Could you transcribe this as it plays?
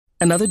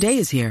Another day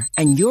is here,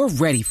 and you're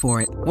ready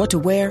for it. What to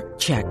wear?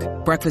 Check.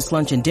 Breakfast,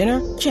 lunch, and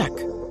dinner? Check.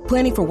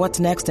 Planning for what's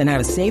next and how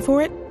to save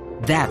for it?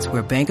 That's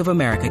where Bank of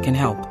America can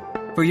help.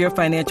 For your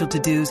financial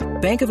to-dos,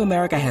 Bank of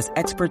America has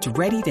experts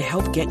ready to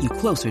help get you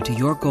closer to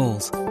your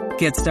goals.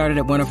 Get started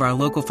at one of our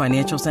local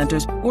financial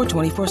centers or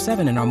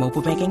 24/7 in our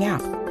mobile banking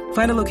app.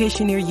 Find a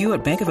location near you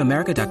at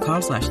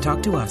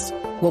bankofamerica.com/talktous.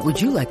 What would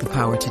you like the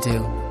power to do?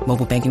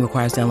 Mobile banking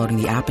requires downloading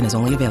the app and is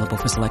only available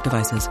for select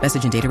devices.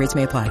 Message and data rates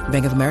may apply.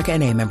 Bank of America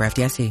N.A., member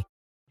FDIC.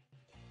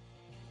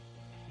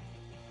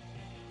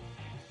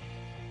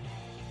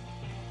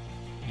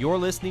 You're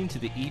listening to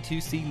the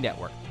E2C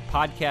Network,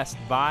 podcast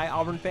by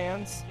Auburn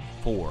fans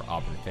for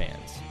Auburn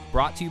fans.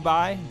 Brought to you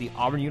by the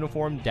Auburn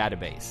Uniform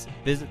Database.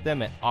 Visit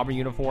them at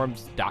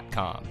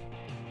auburnuniforms.com.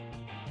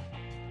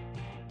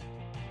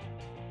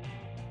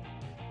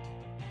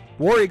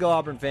 War Eagle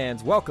Auburn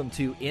fans, welcome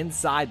to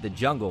Inside the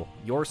Jungle,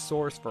 your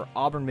source for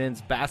Auburn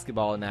men's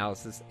basketball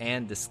analysis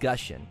and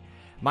discussion.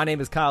 My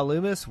name is Kyle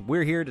Loomis.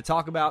 We're here to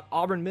talk about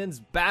Auburn men's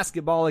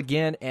basketball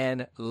again,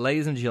 and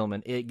ladies and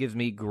gentlemen, it gives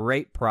me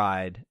great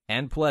pride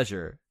and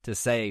pleasure to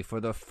say for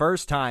the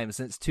first time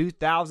since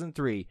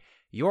 2003,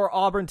 your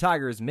Auburn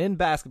Tigers men's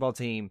basketball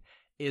team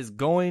is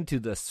going to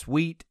the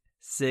Sweet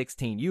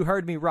 16. You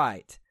heard me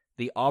right.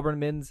 The Auburn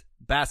men's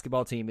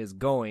basketball team is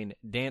going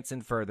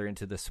dancing further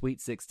into the Sweet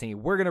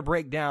 16. We're going to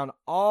break down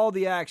all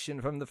the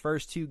action from the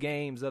first two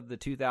games of the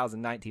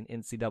 2019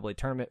 NCAA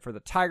tournament for the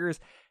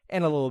Tigers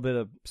and a little bit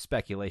of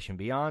speculation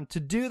beyond. To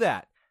do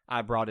that,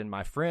 I brought in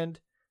my friend,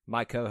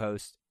 my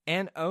co-host,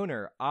 and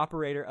owner,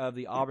 operator of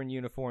the Auburn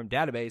Uniform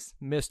Database,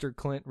 Mr.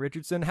 Clint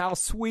Richardson. How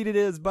sweet it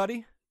is,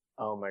 buddy.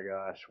 Oh my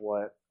gosh,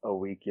 what a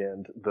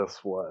weekend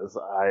this was.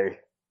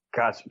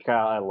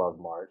 Kyle, I love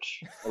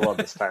March. I love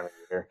this time of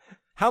year.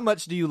 How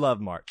much do you love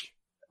March?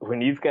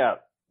 When you've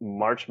got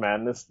March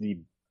Madness, the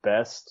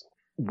best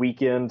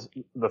weekend,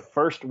 the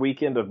first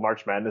weekend of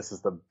March Madness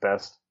is the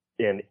best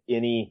in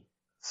any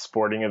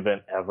sporting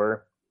event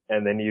ever.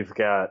 And then you've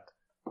got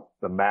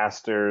the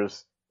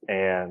Masters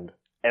and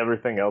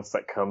everything else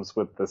that comes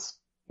with this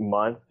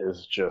month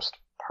is just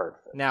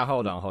perfect. Now,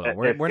 hold on.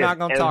 We're not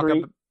going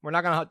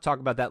to talk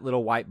about that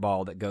little white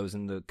ball that goes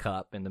in the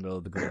cup in the middle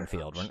of the green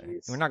field.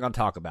 We're not going to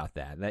talk about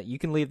that. You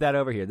can leave that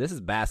over here. This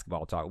is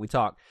basketball talk. We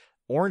talk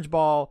orange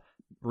ball,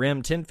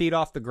 rim 10 feet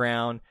off the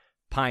ground,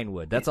 pine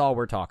wood. That's all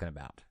we're talking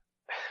about.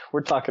 We're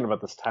talking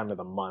about this time of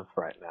the month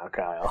right now,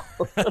 Kyle.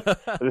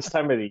 This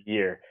time of the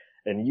year.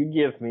 And you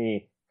give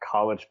me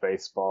college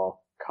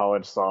baseball,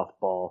 college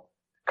softball,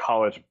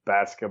 college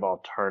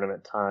basketball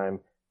tournament time,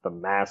 the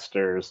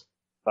Masters.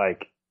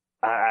 Like,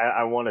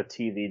 I want a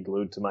TV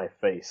glued to my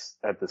face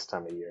at this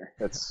time of year.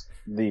 It's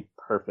the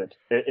perfect.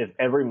 If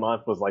every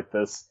month was like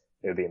this,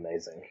 it would be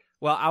amazing.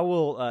 Well, I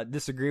will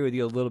disagree with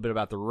you a little bit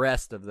about the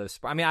rest of those.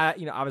 I mean, I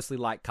obviously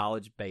like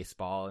college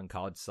baseball and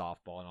college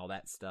softball and all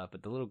that stuff,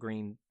 but the little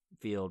green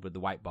field with the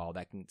white ball,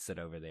 that can sit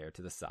over there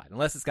to the side,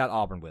 unless it's got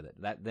Auburn with it.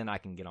 Then I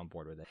can get on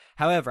board with it.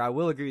 However, I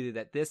will agree with you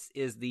that this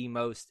is the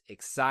most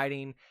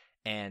exciting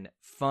and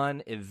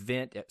fun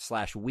event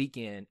 /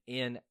 weekend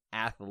in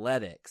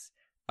athletics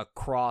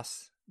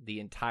across the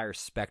entire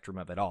spectrum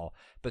of it all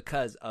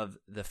because of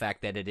the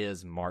fact that it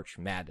is March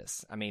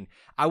Madness. I mean,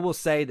 I will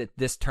say that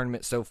this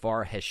tournament so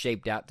far has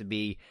shaped out to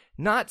be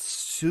not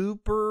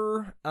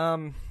super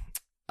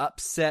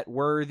upset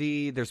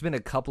worthy. There's been a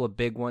couple of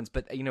big ones,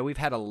 but we've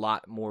had a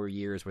lot more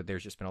years where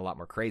there's just been a lot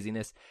more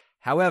craziness.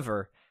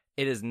 However,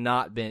 it has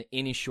not been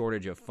any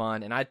shortage of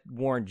fun. And I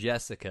warned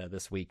Jessica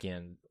this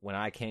weekend when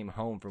I came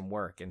home from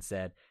work and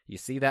said, you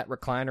see that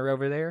recliner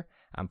over there?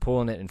 I'm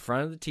pulling it in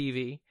front of the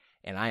TV,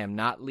 and I am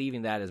not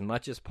leaving that as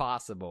much as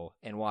possible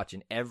and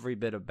watching every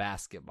bit of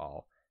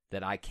basketball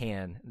that I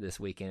can this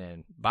weekend.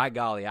 And by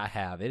golly, I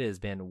have. It has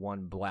been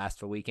one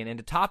blastful weekend. And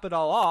to top it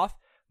all off,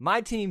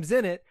 my team's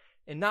in it.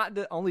 And not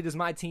only does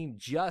my team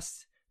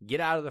just get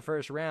out of the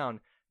first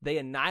round, they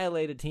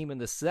annihilate a team in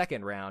the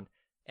second round,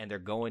 and they're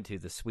going to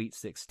the Sweet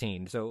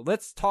 16. So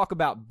let's talk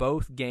about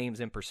both games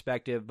in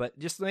perspective, but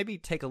just maybe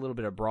take a little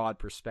bit of broad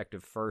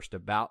perspective first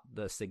about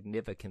the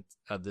significance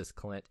of this,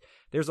 Clint.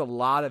 There's a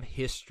lot of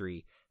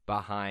history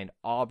behind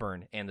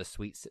Auburn and the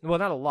Sweet 16. Well,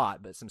 not a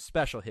lot, but some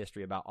special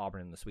history about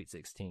Auburn and the Sweet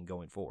 16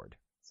 going forward.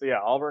 So yeah,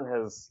 Auburn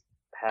has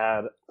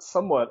had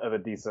somewhat of a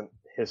decent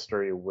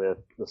history with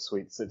the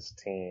Sweet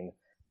 16.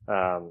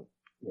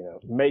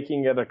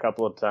 Making it a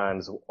couple of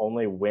times,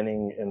 only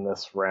winning in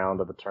this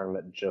round of the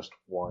tournament just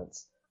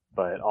once.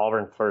 But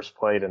Auburn first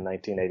played in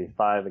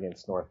 1985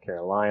 against North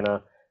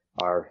Carolina,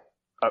 our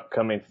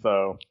upcoming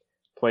foe.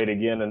 Played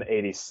again in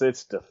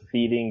 86,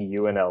 defeating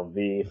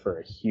UNLV for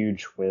a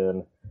huge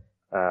win.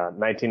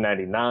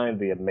 1999,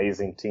 the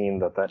amazing team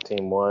that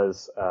team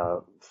was,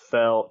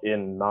 fell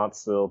in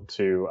Knoxville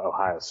to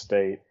Ohio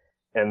State.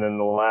 And then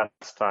the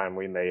last time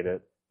we made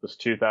it was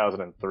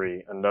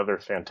 2003, another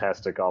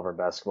fantastic Auburn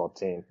basketball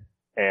team,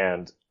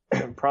 and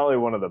probably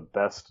one of the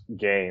best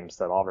games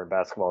that Auburn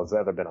basketball has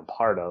ever been a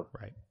part of.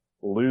 Right.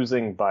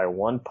 Losing by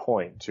 1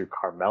 point to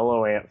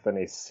Carmelo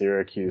Anthony,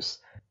 Syracuse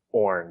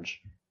Orange.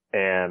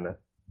 And,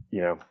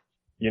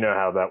 you know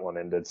how that one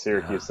ended.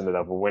 Syracuse ended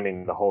up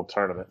winning the whole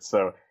tournament.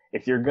 So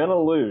if you're going to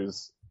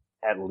lose,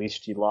 at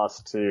least you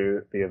lost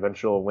to the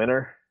eventual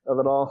winner of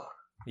it all.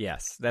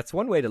 Yes, that's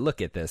one way to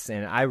look at this.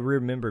 And I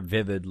remember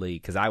vividly,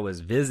 because I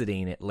was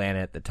visiting Atlanta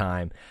at the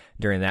time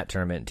during that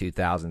tournament in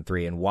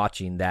 2003 and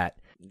watching that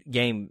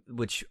game,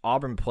 which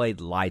Auburn played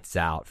lights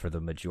out for the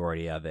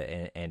majority of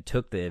it and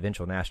took the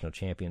eventual national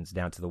champions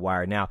down to the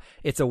wire. Now,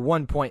 it's a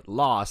 1-point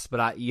loss,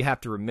 but you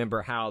have to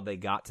remember how they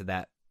got to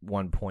that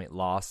 1-point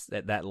loss.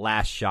 That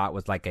last shot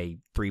was like a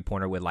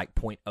 3-pointer with like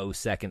 0.0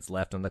 seconds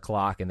left on the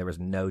clock, and there was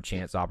no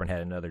chance Auburn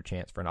had another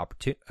chance for an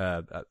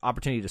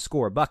opportunity to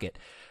score a bucket.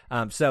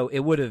 So it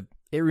would have,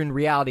 in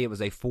reality, it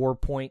was a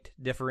 4-point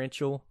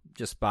differential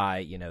just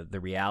by, the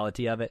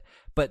reality of it.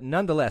 But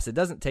nonetheless, it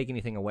doesn't take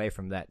anything away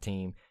from that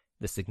team,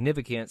 the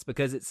significance,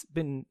 because it's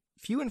been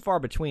few and far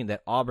between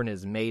that Auburn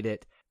has made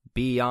it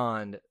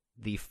beyond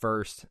the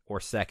first or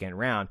second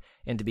round.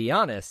 And to be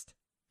honest,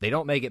 they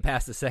don't make it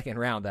past the second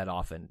round that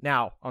often.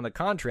 Now, on the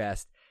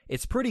contrast,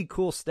 it's pretty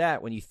cool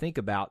stat when you think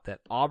about that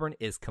Auburn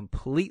is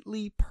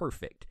completely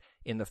perfect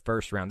in the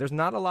first round. There's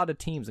not a lot of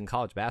teams in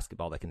college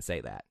basketball that can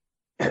say that.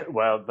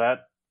 Well,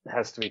 that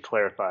has to be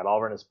clarified.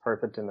 Auburn is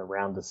perfect in the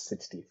round of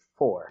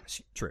 64.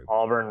 True.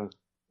 Auburn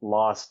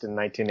lost in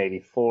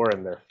 1984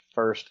 in their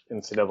first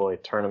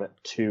NCAA tournament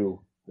to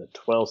the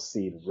 12th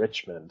seed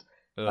Richmond.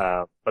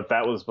 But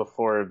that was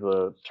before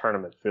the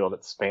tournament field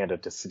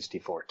expanded to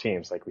 64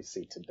 teams like we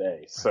see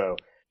today. So,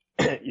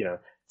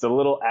 it's a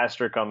little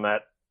asterisk on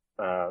that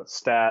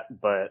stat,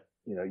 but,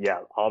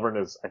 Auburn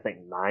is, I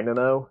think,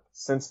 9-0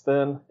 since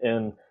then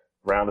in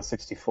round of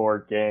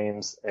 64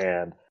 games,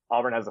 and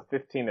Auburn has a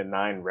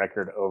 15-9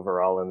 record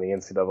overall in the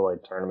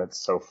NCAA tournament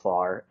so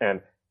far.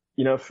 And,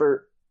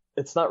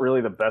 it's not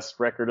really the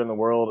best record in the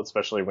world,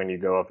 especially when you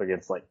go up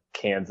against like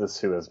Kansas,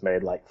 who has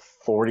made like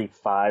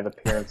 45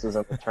 appearances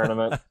in the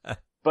tournament.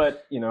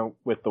 But,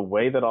 with the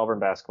way that Auburn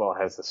basketball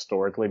has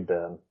historically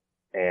been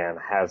and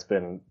has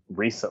been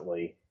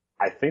recently,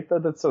 I think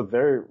that it's a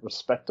very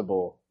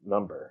respectable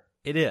number.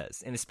 It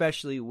is. And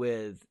especially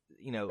with,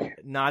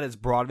 not as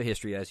broad of a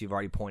history as you've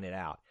already pointed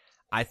out.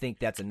 I think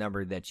that's a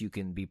number that you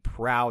can be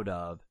proud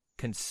of,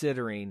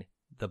 considering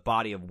the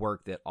body of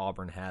work that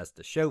Auburn has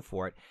to show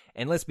for it.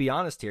 And let's be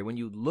honest here, when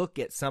you look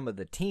at some of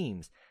the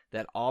teams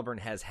that Auburn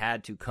has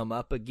had to come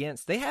up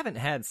against, they haven't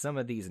had some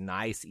of these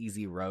nice,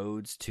 easy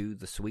roads to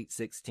the Sweet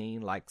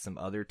 16 like some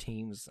other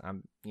teams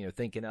I'm,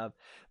 thinking of.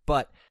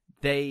 But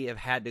they have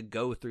had to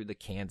go through the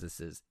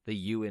Kansases,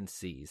 the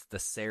UNCs, the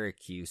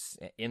Syracuse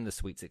in the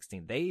Sweet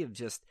 16. They have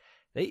just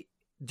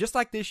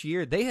like this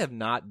year, they have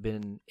not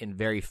been in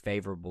very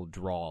favorable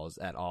draws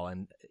at all.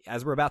 And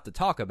as we're about to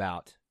talk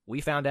about, we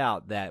found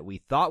out that we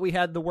thought we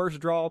had the worst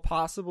draw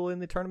possible in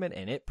the tournament,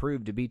 and it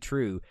proved to be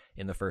true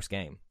in the first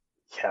game.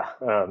 Yeah,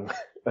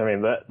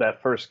 that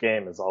first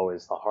game is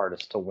always the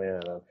hardest to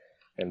win,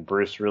 and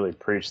Bruce really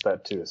preached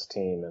that to his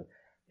team.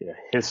 And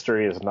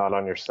history is not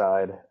on your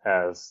side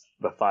as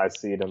the 5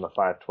 seed in the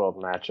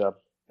 5-12 matchup.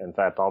 In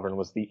fact, Auburn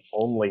was the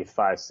only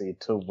 5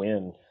 seed to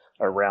win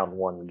a round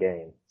 1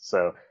 game.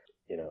 So,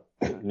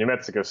 New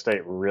Mexico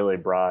State really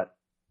brought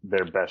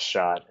their best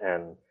shot,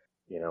 and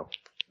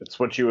it's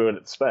what you would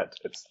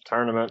expect. It's the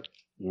tournament.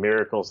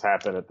 Miracles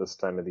happen at this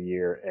time of the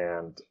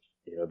year, and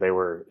they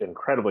were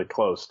incredibly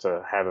close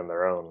to having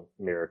their own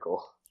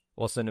miracle.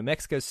 Well, so New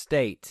Mexico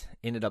State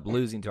ended up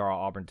losing to our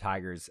Auburn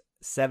Tigers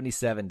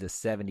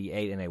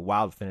 77-78 in a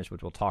wild finish,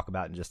 which we'll talk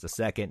about in just a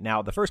second.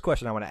 Now, the first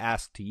question I want to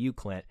ask to you,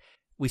 Clint,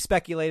 we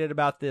speculated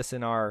about this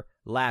in our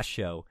last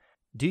show.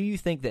 Do you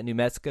think that New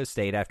Mexico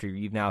State, after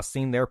you've now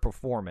seen their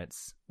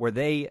performance, were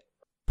they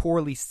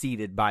poorly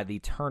seeded by the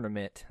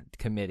tournament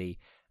committee?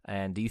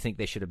 And do you think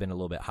they should have been a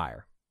little bit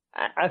higher?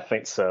 I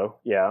think so,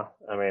 yeah.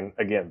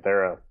 Again,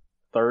 they're a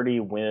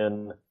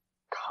 30-win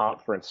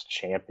conference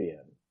champion.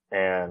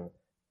 And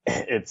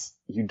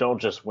you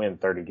don't just win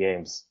 30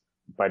 games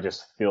by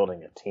just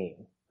fielding a team.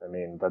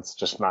 That's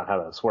just not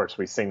how this works.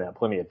 We've seen that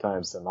plenty of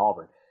times in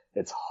Auburn.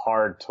 It's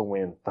hard to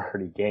win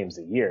 30 games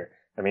a year.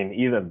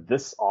 Even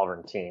this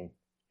Auburn team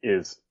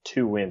is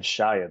 2 wins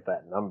shy of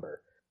that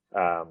number.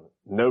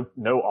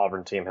 No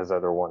Auburn team has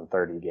ever won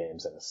 30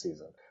 games in a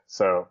season.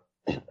 So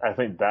I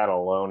think that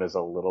alone is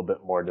a little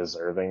bit more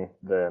deserving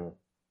than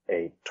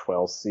a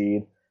 12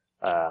 seed.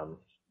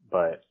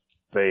 But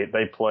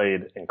they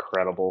played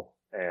incredible.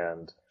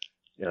 And,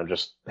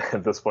 just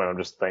at this point, I'm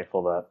just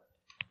thankful that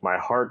my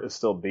heart is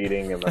still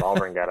beating and that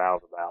Auburn got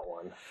out of that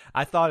one.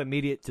 I thought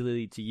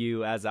immediately to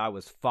you as I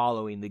was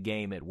following the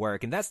game at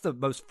work. And that's the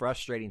most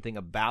frustrating thing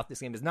about this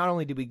game is not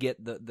only did we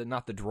get the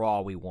not the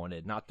draw we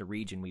wanted, not the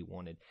region we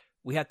wanted,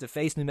 we have to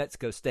face New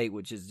Mexico State,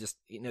 which is just,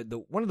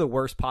 one of the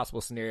worst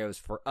possible scenarios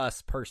for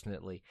us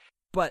personally.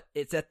 But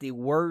it's at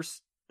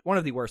one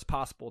of the worst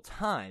possible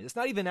times. It's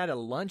not even at a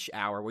lunch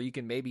hour where you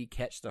can maybe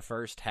catch the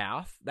first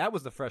half. That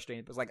was the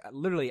frustrating. It was like,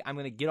 literally, I'm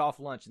going to get off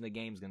lunch and the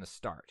game's going to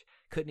start.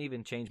 Couldn't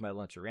even change my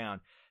lunch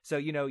around. So,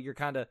 you're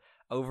kind of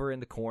over in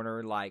the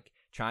corner, like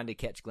trying to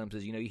catch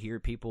glimpses. You hear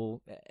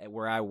people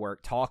where I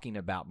work talking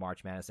about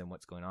March Madness and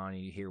what's going on,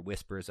 and you hear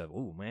whispers of,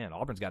 oh, man,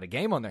 Auburn's got a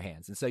game on their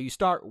hands. And so you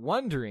start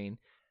wondering,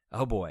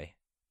 oh, boy,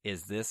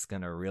 is this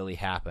going to really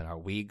happen? Are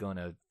we going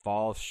to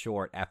fall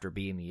short after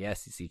being the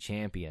SEC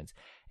champions?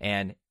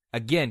 And,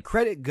 again,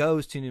 credit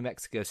goes to New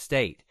Mexico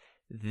State.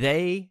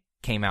 They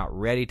came out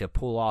ready to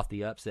pull off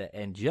the upset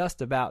and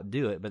just about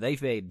do it, but they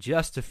made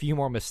just a few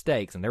more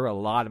mistakes, and there were a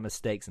lot of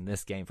mistakes in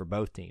this game for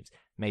both teams.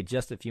 Made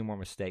just a few more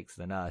mistakes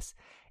than us.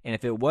 And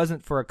if it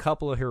wasn't for a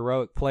couple of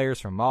heroic players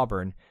from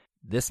Auburn,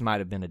 this might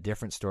have been a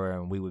different story,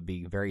 and we would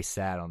be very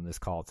sad on this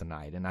call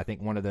tonight. And I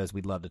think one of those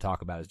we'd love to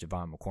talk about is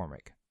Javon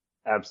McCormick.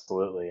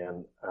 Absolutely.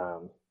 And,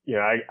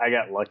 I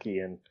got lucky,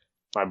 and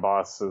my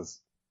boss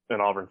is an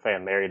Auburn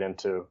fan, married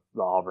into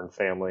the Auburn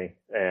family.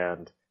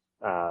 And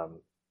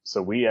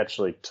so we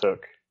actually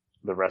took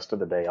the rest of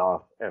the day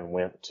off and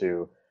went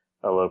to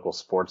a local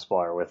sports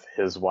bar with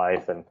his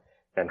wife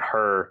and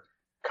her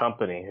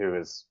company, who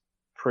is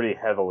pretty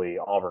heavily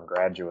Auburn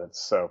graduates.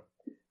 So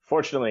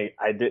fortunately,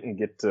 I didn't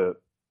get to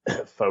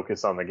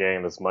focus on the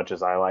game as much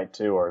as I like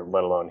to, or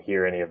let alone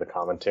hear any of the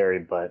commentary.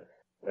 But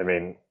I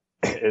mean,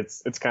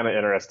 it's kind of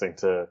interesting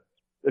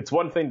it's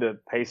one thing to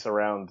pace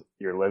around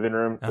your living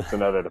room. It's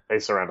another to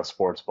pace around a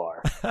sports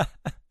bar.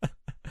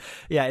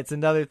 Yeah, it's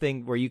another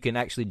thing where you can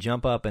actually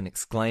jump up and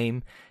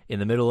exclaim in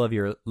the middle of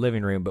your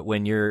living room, but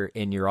when you're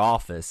in your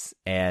office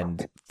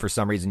and for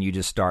some reason you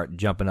just start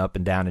jumping up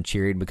and down and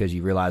cheering because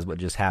you realize what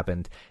just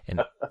happened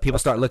and people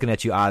start looking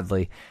at you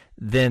oddly,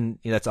 then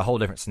that's a whole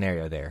different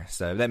scenario there.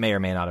 So that may or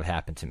may not have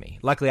happened to me.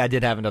 Luckily, I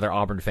did have another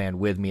Auburn fan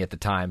with me at the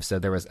time, so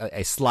there was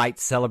a slight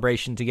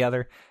celebration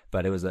together,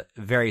 but it was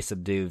very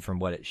subdued from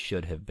what it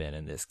should have been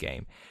in this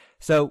game.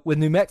 So with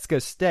New Mexico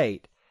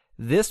State,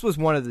 this was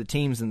one of the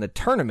teams in the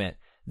tournament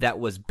that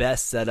was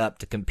best set up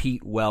to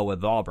compete well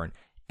with Auburn.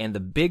 And the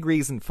big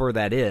reason for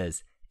that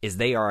is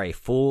they are a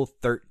full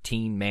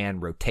 13-man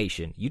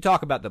rotation. You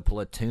talk about the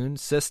platoon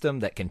system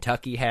that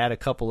Kentucky had a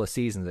couple of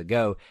seasons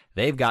ago.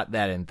 They've got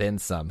that and then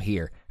some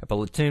here. A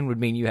platoon would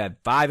mean you have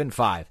 5 and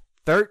 5.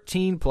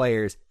 13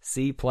 players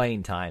see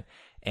playing time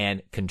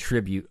and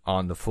contribute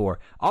on the floor.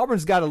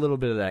 Auburn's got a little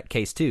bit of that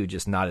case too,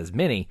 just not as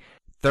many.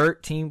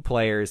 13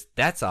 players,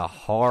 that's a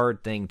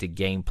hard thing to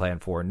game plan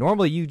for.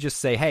 Normally you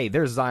just say, hey,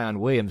 there's Zion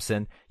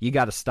Williamson, you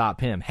got to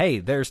stop him. Hey,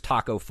 there's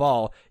Taco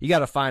Fall, you got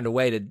to find a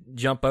way to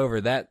jump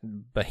over that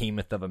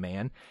behemoth of a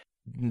man.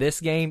 In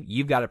this game,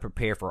 you've got to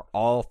prepare for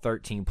all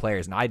 13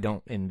 players, and I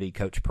don't envy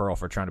Coach Pearl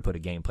for trying to put a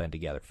game plan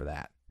together for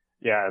that.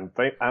 Yeah, and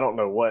I don't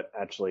know what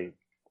actually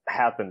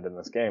happened in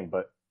this game,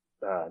 but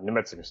New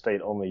Mexico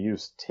State only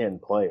used 10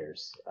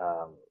 players.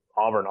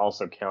 Auburn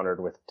also countered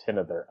with 10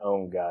 of their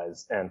own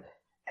guys, and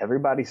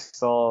everybody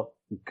saw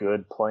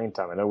good playing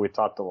time. I know we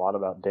talked a lot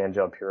about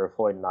Danjel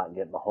Purifoy not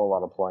getting a whole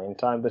lot of playing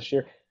time this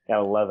year. He had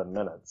 11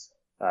 minutes,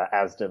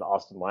 as did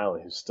Austin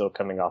Wiley, who's still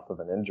coming off of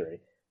an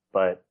injury.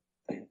 But,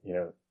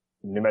 New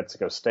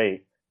Mexico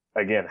State,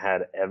 again,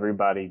 had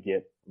everybody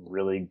get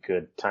really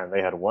good time.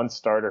 They had one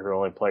starter who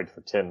only played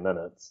for 10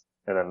 minutes,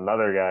 and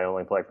another guy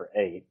only played for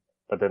 8.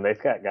 But then they've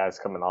got guys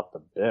coming off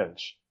the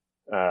bench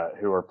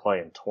who are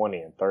playing 20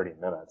 and 30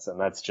 minutes, and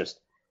that's just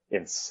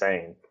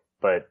insane.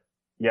 But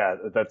yeah,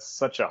 that's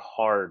such a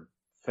hard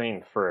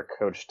thing for a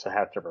coach to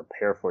have to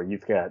prepare for.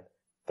 You've got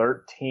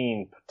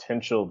 13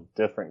 potential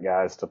different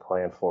guys to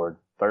plan for,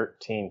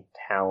 13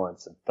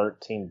 talents and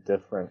 13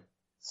 different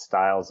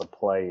styles of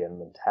play and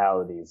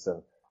mentalities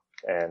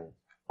and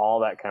all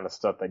that kind of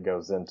stuff that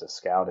goes into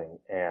scouting.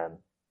 And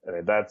I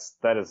mean,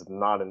 that is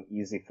not an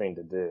easy thing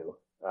to do.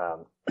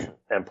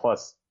 And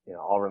plus,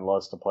 Auburn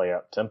loves to play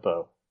up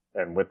tempo,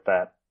 and with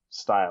that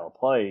style of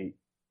play,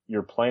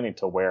 you're planning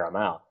to wear them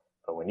out.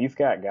 But when you've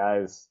got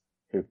guys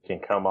who can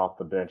come off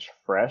the bench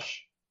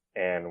fresh,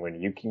 and when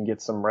you can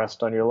get some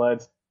rest on your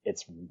legs,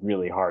 it's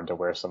really hard to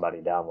wear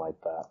somebody down like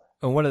that.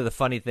 And one of the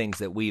funny things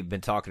that we've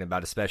been talking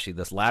about, especially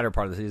this latter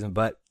part of the season,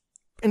 but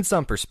in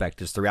some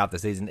perspectives throughout the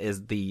season,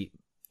 is the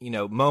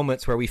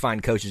moments where we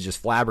find coaches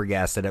just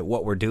flabbergasted at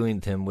what we're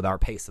doing to them with our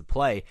pace of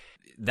play.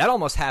 That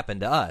almost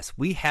happened to us.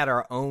 We had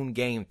our own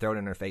game thrown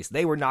in our face.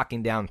 They were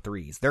knocking down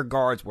threes. Their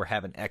guards were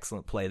having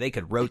excellent play. They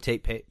could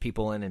rotate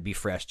people in and be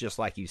fresh, just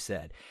like you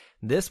said.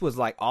 This was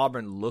like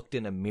Auburn looked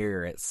in a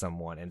mirror at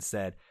someone and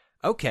said,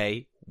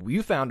 okay,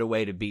 you found a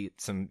way to beat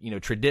some,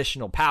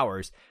 traditional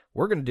powers.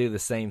 We're going to do the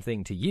same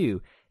thing to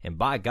you. And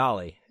by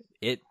golly,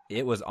 it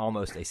was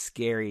almost a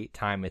scary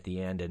time at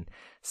the end. And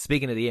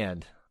speaking of the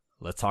end,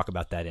 let's talk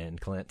about that end,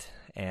 Clint.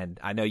 And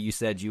I know you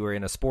said you were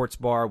in a sports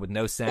bar with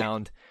no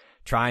sound,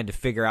 trying to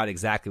figure out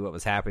exactly what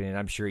was happening. And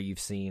I'm sure you've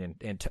seen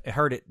and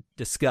heard it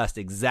discussed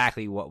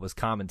exactly what was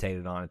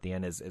commentated on at the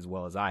end as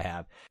well as I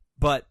have.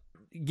 But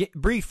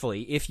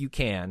briefly, if you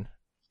can,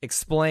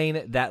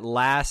 explain that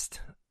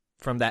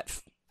from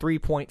that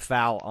 3-point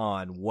foul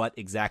on, what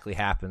exactly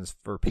happens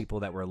for people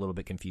that were a little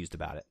bit confused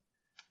about it.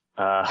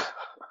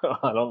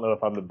 I don't know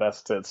if I'm the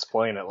best to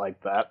explain it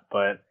like that,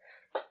 but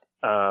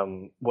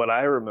what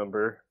I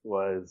remember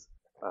was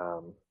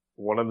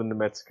one of the New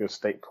Mexico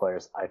State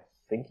players, I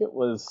think it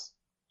was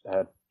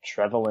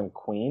Trevelyan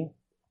Queen,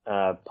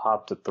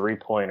 popped a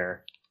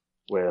 3-pointer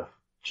with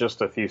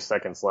just a few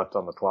seconds left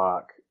on the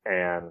clock,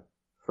 and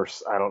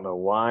I don't know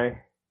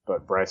why,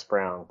 but Bryce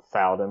Brown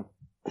fouled him,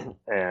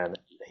 and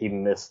he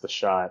missed the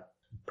shot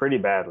pretty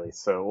badly.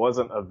 So it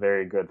wasn't a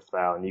very good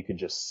foul, and you could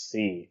just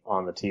see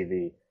on the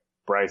TV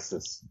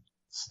Bryce's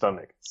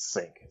stomach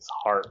sink. His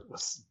heart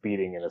was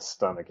beating in his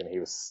stomach, and he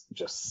was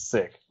just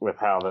sick with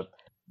how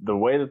the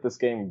way that this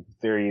game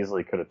very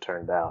easily could have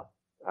turned out.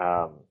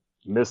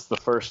 Missed the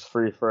first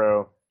free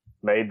throw,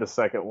 made the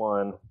second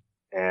one,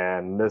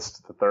 and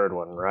missed the third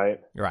one,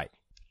 right? Right.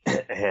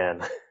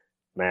 And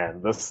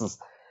man, this is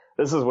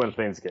when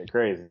things get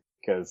crazy,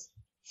 because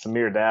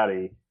Samir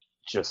Dowdy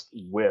just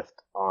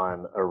whiffed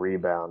on a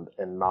rebound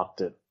and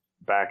knocked it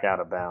back out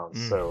of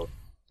bounds. So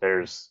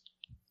there's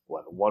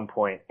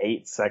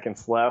 1.8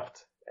 seconds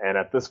left, and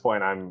at this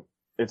point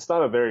it's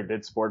not a very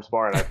big sports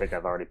bar, and I think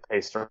I've already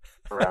paced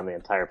around the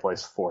entire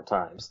place 4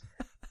 times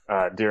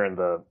during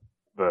the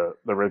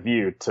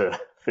review to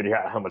figure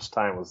out how much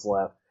time was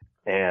left.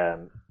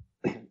 And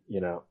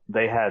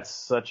they had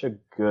such a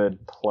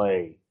good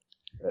play,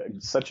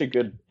 such a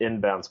good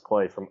inbounds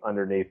play from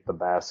underneath the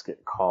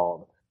basket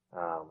called.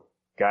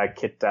 Guy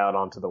kicked out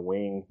onto the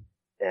wing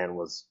and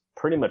was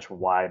pretty much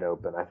wide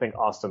open. I think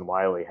Austin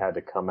Wiley had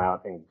to come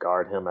out and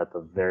guard him at the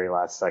very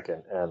last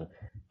second. And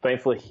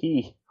thankfully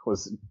he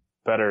was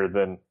better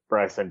than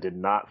Bryce and did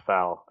not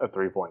foul a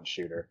 3-point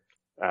shooter.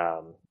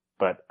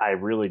 But I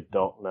really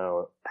don't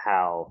know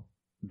how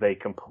they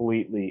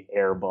completely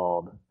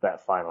airballed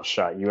that final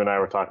shot. You and I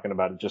were talking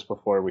about it just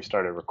before we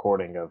started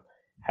recording of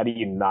how do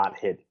you not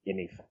hit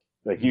anything?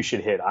 Like, you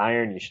should hit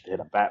iron, you should hit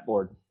a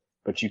backboard,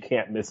 but you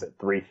can't miss it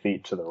 3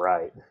 feet to the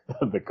right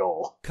of the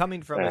goal.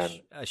 Coming from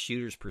a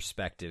shooter's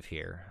perspective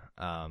here,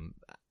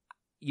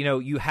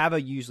 you have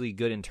a usually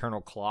good internal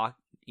clock,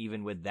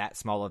 even with that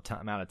small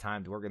amount of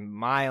time to work. And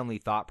my only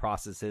thought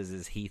process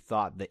is he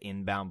thought the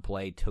inbound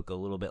play took a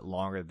little bit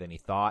longer than he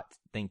thought.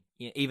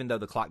 Even though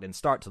the clock didn't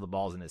start till the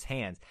ball's in his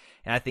hands,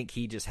 and I think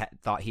he just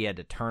thought he had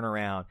to turn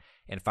around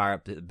and fire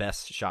up the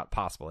best shot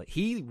possible.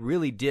 He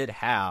really did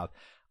have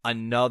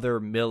another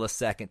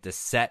millisecond to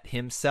set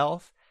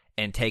himself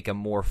and take a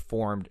more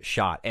formed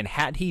shot. And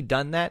had he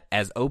done that,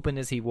 as open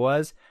as he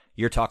was,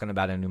 you're talking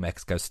about a New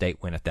Mexico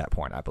State win at that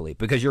point, I believe.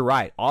 Because you're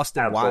right,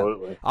 Austin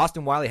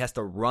Wiley has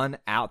to run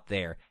out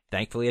there.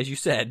 Thankfully, as you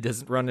said,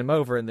 doesn't run him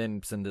over and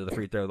then send to the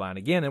free throw line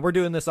again. And we're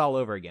doing this all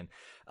over again.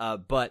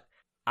 But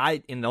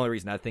the only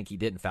reason I think he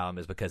didn't foul him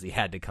is because he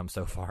had to come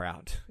so far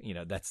out.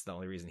 That's the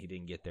only reason he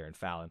didn't get there and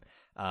foul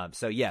him.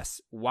 So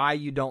yes, why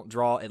you don't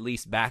draw at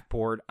least back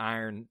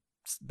iron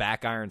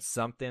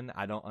something,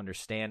 I don't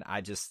understand.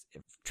 I just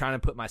trying to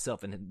put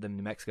myself in the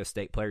New Mexico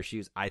State player's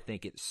shoes. I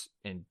think it's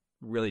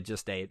really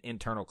just an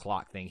internal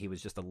clock thing. He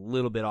was just a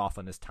little bit off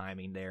on his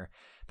timing there,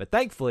 but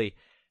thankfully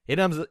it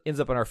ends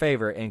up in our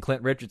favor, and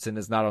Clint Richardson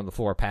is not on the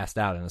floor passed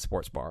out in a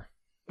sports bar.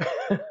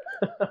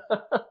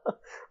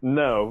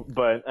 No,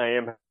 but I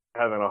am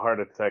having a heart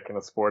attack in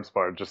a sports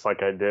bar, just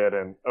like I did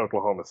in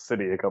Oklahoma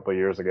City a couple of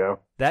years ago.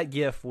 That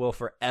GIF will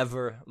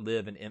forever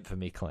live in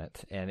infamy,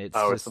 Clint, and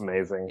it's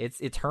amazing.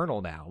 It's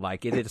eternal now.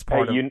 Like, it is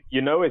part of.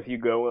 If you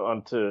go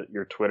onto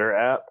your Twitter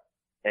app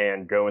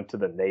and go into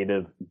the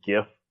native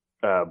GIF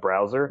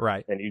browser,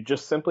 right, and you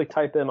just simply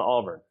type in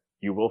Auburn,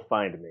 you will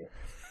find me.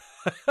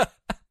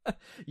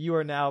 You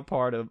are now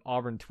part of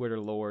Auburn Twitter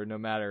lore, no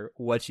matter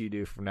what you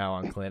do from now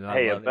on, Clint.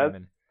 Hey,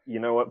 you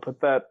know what?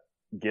 Put that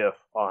GIF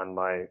on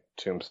my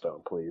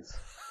tombstone, please.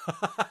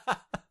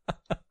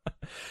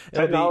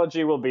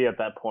 Technology will be at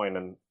that point,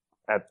 and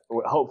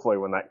hopefully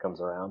when that comes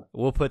around,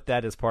 we'll put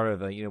that as part of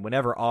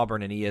whenever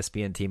Auburn and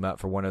ESPN team up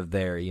for one of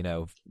their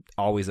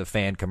always a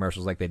fan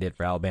commercials like they did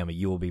for Alabama,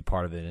 you will be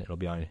part of it. It'll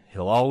be on.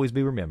 He'll always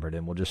be remembered,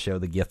 and we'll just show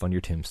the GIF on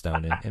your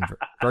tombstone in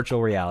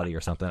virtual reality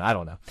or something. I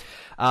don't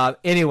know.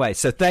 Anyway,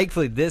 so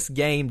thankfully this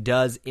game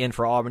does end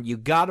for Auburn. You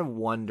got to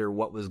wonder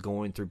what was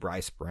going through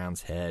Bryce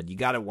Brown's head. You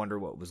got to wonder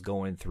what was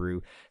going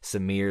through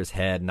Samir's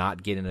head,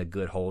 not getting a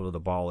good hold of the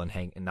ball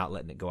and not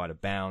letting it go out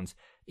of bounds.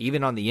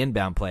 Even on the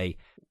inbound play,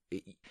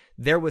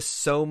 there was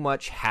so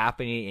much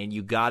happening, and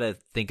you got to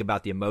think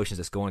about the emotions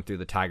that's going through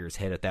the Tigers'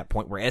 head at that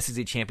point. We're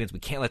SEC champions. We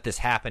can't let this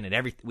happen,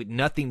 and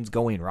nothing's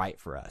going right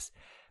for us.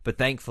 But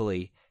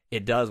thankfully,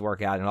 it does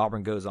work out, and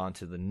Auburn goes on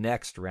to the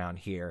next round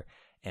here.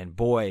 And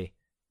boy,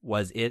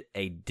 was it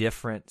a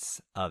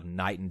difference of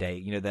night and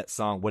day. That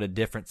song, What a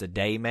Difference a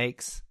Day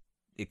Makes?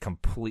 It's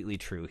completely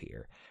true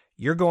here.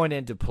 You're going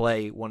in to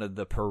play one of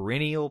the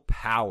perennial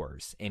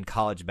powers in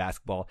college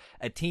basketball,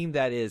 a team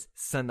that is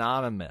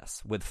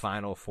synonymous with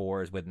Final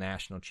Fours, with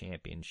national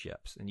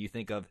championships. And you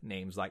think of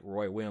names like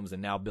Roy Williams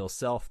and now Bill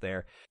Self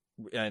there,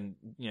 and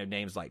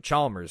names like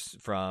Chalmers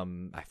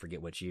from, I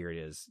forget which year it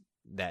is,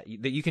 that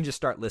you can just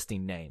start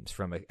listing names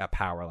from a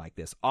power like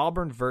this.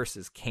 Auburn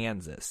versus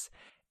Kansas.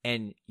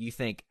 And you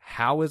think,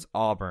 how is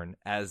Auburn,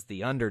 as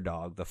the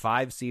underdog, the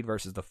 5 seed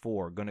versus the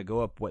 4, going to go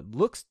up what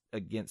looks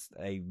against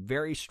a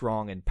very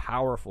strong and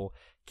powerful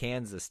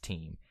Kansas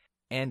team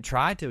and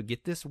try to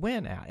get this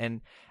win out.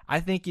 And I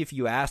think if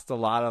you asked a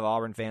lot of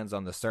Auburn fans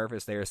on the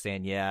surface, they were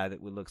saying, yeah, that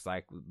it looks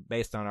like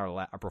based on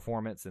our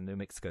performance in the New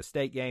Mexico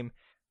State game,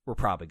 we're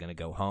probably going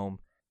to go home.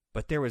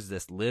 But there was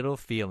this little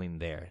feeling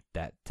there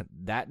that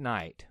that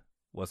night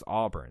was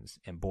Auburn's,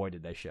 and boy,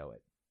 did they show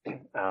it.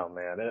 Oh,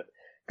 man.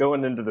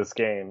 Going into this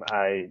game,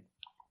 I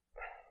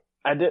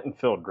didn't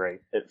feel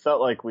great. It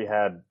felt like we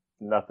had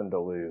nothing to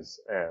lose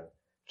and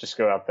just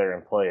go out there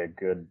and play a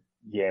good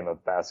game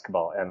of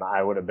basketball, and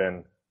I would have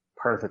been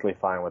perfectly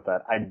fine with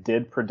that. I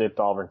did predict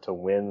Auburn to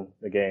win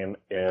the game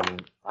in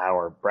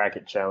our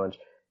bracket challenge.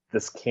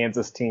 This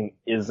Kansas team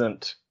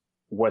isn't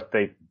what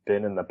they've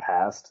been in the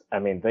past. I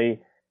mean, they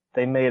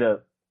made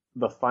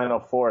the Final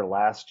Four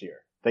last year.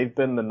 They've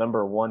been the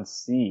number 1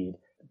 seed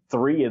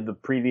 3 of the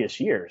previous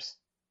years.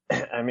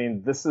 I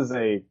mean, this is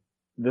the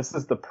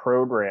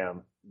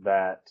program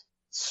that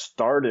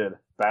started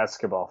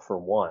basketball for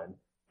one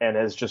and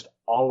has just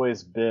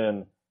always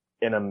been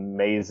an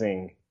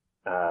amazing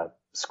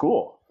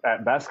school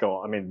at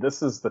basketball. I mean,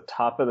 this is the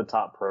top of the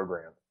top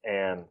program.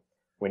 And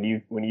when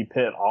you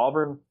pit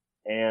Auburn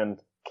and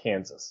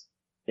Kansas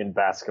in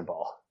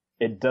basketball,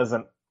 it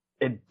doesn't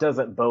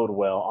bode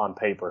well on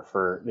paper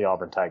for the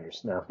Auburn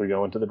Tigers. Now, if we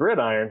go into the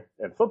gridiron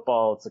and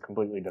football, it's a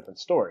completely different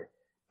story.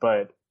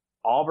 But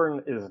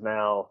Auburn is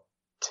now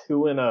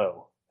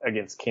 2-0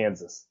 against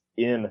Kansas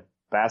in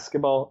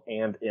basketball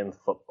and in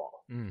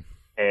football.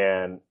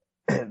 And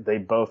they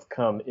both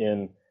come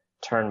in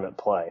tournament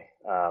play.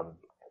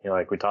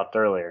 Like we talked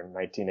earlier, in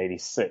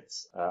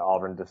 1986,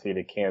 Auburn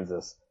defeated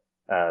Kansas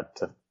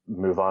to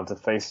move on to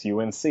face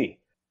UNC.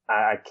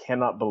 I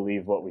cannot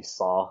believe what we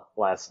saw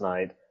last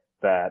night,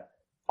 that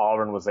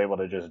Auburn was able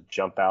to just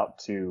jump out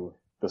to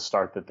the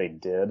start that they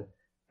did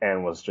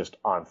and was just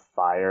on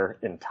fire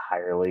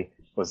entirely,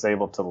 was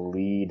able to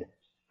lead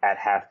at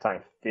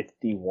halftime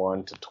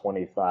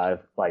 51-25.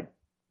 Like,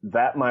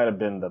 that might have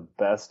been the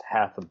best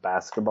half of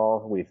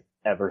basketball we've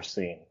ever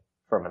seen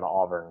from an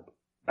Auburn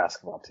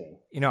basketball team.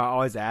 I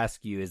always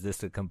ask you, is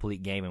this a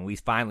complete game? And we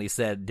finally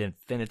said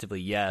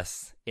definitively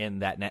yes in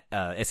that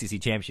SEC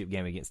championship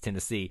game against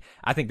Tennessee.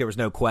 I think there was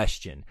no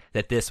question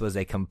that this was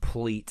a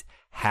complete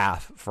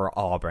half for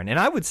Auburn. And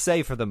I would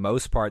say for the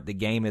most part, the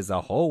game as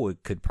a whole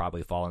could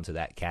probably fall into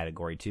that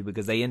category too,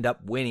 because they end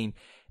up winning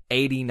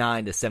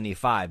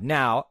 89-75.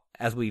 Now,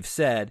 as we've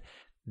said,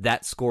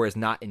 that score is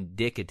not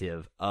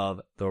indicative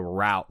of the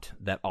route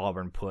that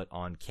Auburn put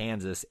on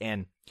Kansas.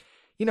 And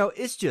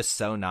it's just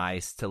so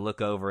nice to look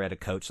over at a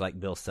coach like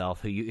Bill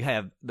Self, who you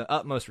have the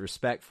utmost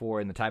respect for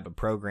in the type of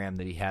program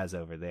that he has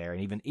over there,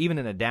 and even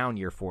in a down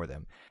year for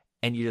them.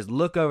 And you just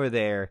look over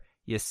there,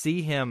 you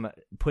see him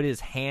put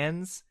his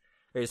head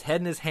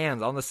in his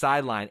hands on the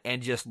sideline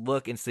and just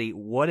look and see,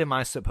 what am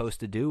I supposed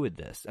to do with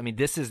this? I mean,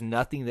 this is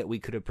nothing that we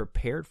could have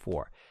prepared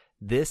for.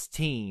 This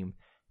team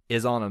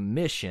is on a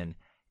mission,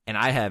 and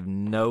I have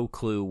no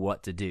clue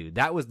what to do.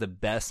 That was the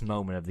best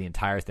moment of the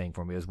entire thing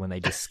for me, was when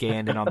they just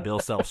scanned in on Bill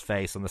Self's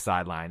face on the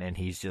sideline, and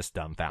he's just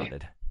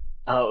dumbfounded.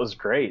 Oh, it was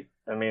great.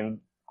 I mean,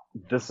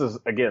 this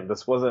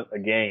wasn't a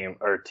game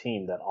or a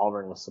team that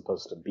Auburn was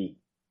supposed to beat.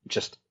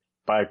 Just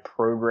by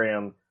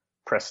program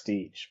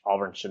prestige,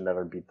 Auburn should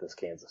never beat this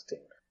Kansas team.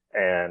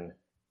 And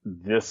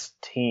this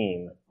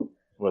team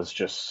was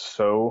just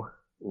so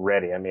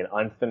ready. I mean,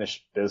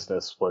 unfinished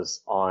business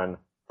was on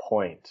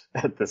point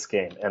at this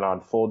game and on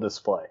full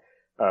display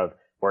of,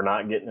 we're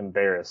not getting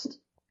embarrassed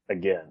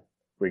again.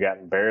 We got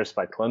embarrassed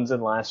by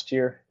Clemson last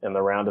year in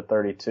the round of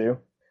 32.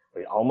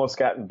 We almost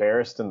got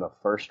embarrassed in the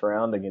first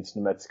round against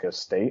New Mexico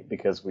State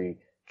because we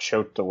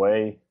choked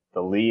away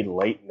the lead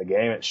late in the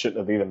game. It shouldn't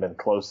have even been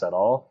close at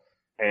all.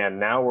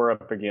 And now we're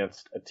up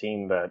against a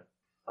team that,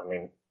 I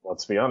mean,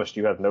 let's be honest,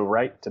 you have no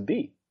right to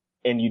beat.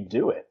 And you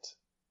do it.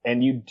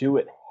 And you do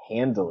it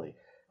handily.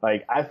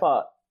 Like,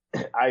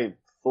 I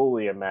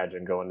fully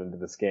imagined going into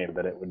this game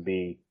that it would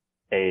be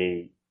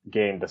a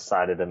game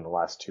decided in the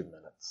last 2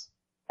 minutes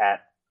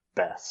at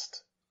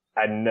best.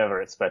 I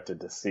never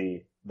expected to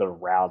see the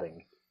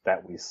routing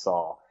that we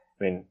saw.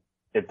 I mean,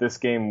 if this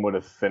game would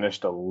have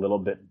finished a little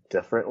bit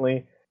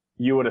differently,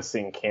 you would have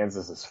seen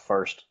Kansas's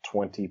first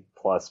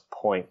 20-plus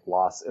point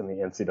loss in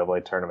the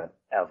NCAA tournament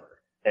ever.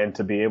 And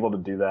to be able to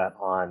do that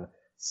on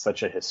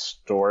such a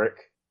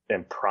historic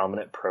and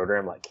prominent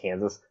program like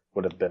Kansas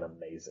would have been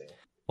amazing.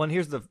 Well, and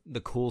here's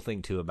the cool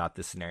thing, too, about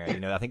this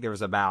scenario. I think there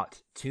was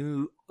about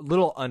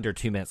little under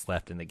 2 minutes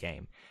left in the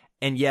game.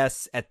 And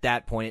yes, at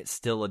that point, it's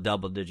still a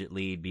double-digit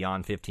lead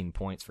beyond 15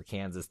 points for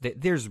Kansas.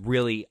 There's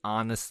really,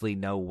 honestly,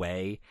 no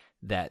way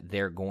that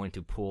they're going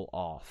to pull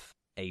off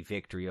a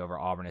victory over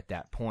Auburn at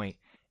that point.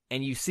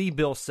 And you see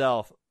Bill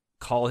Self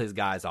call his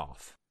guys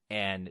off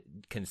and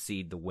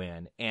concede the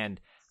win. And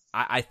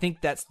I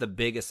think that's the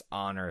biggest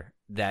honor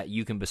that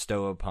you can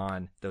bestow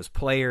upon those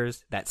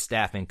players, that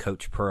staff, and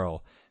Coach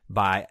Pearl,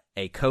 by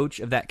a coach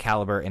of that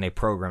caliber and a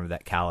program of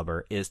that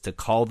caliber, is to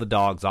call the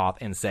dogs off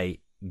and say,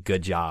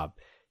 good job.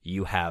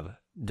 You have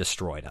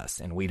destroyed us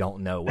and we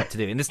don't know what to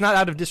do. And it's not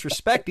out of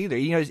disrespect either.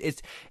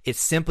 It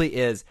simply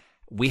is,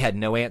 we had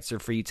no answer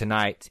for you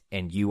tonight,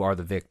 and you are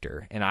the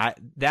victor. And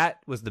that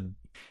was the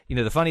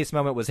funniest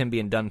moment was him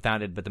being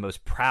dumbfounded, but the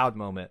most proud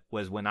moment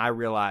was when I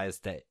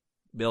realized that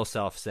Bill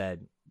Self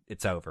said,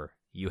 "It's over.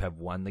 You have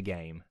won the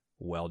game.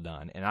 Well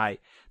done." And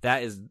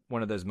that is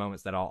one of those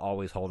moments that I'll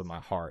always hold in my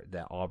heart,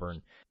 that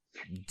Auburn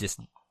just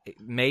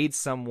made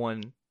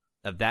someone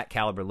of that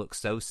caliber look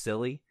so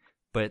silly,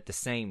 but at the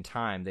same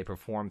time, they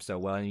performed so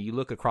well. And you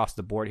look across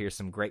the board here,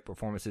 some great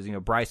performances.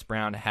 Bryce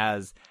Brown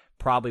has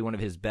probably one of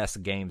his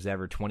best games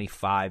ever,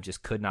 25,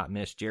 just could not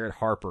miss. Jared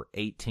Harper,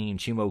 18.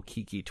 Chuma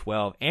Okeke,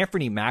 12.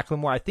 Anthony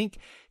McLemore, I think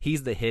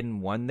he's the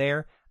hidden one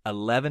there,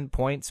 11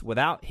 points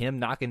without him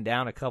knocking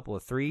down a couple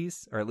of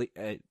threes, or at least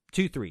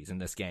 2 threes in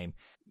this game.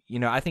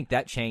 I think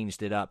that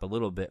changed it up a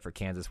little bit for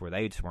Kansas, where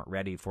they just weren't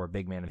ready for a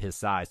big man of his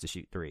size to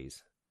shoot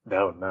threes.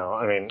 No.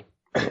 I mean,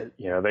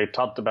 they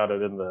talked about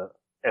it in the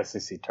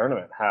SEC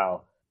tournament,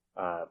 how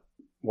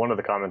one of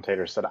the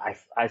commentators said,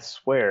 I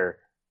swear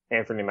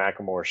Anthony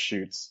McLemore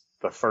shoots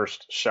the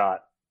first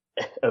shot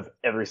of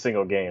every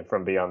single game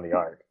from beyond the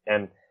arc.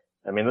 And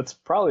I mean, that's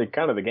probably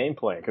kind of the game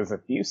plan, because if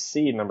you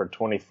see number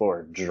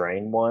 24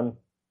 drain one,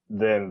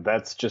 then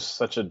that's just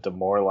such a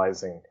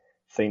demoralizing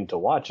thing to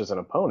watch as an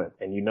opponent.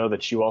 And you know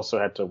that you also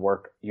had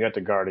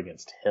to guard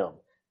against him.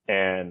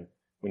 And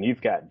when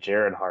you've got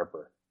Jared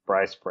Harper,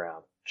 Bryce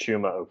Brown,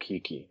 Chuma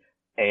Okeke,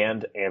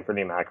 and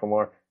Anthony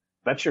McLemore,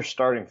 that's your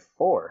starting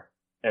 4.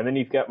 And then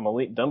you've got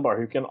Malik Dunbar,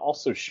 who can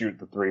also shoot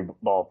the 3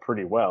 ball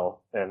pretty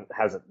well, and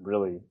hasn't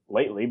really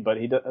lately, but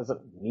he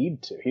doesn't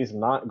need to. He's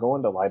not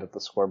going to light up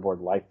the scoreboard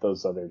like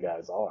those other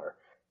guys are.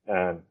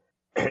 And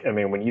I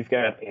mean, when you've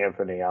got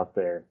Anthony out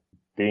there,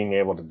 being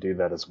able to do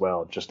that as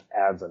well just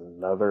adds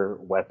another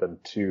weapon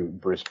to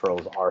Bruce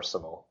Pearl's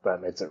arsenal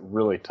that makes it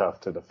really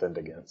tough to defend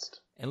against.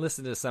 And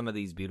listen to some of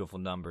these beautiful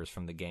numbers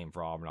from the game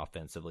for Auburn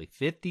offensively.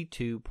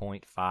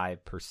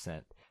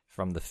 52.5%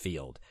 from the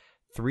field.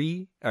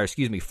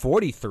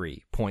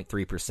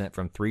 43.3%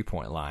 from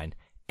three-point line,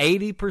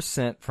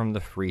 80% from the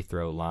free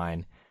throw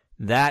line.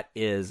 That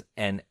is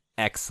an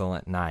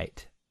excellent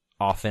night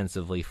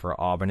offensively for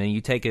Auburn. And you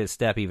take it a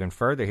step even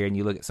further here and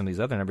you look at some of these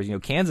other numbers.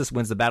 Kansas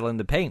wins the battle in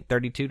the paint,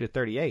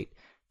 32-38.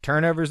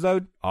 Turnovers,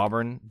 though,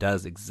 Auburn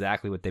does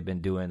exactly what they've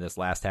been doing this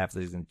last half of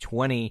the season.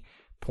 20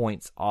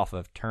 points off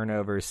of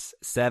turnovers,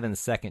 7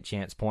 second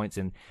chance points.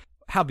 And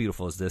how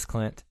beautiful is this,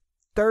 Clint?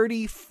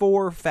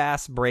 34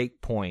 fast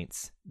break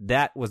points.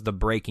 That was the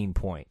breaking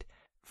point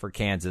for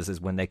Kansas, is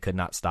when they could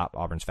not stop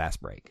Auburn's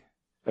fast break.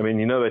 I mean,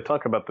 they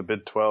talk about the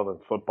Big 12 in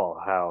football,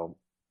 how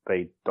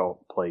they don't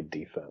play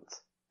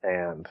defense.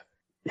 And,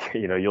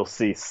 you'll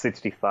see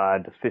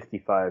 65 to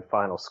 55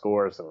 final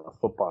scores in a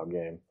football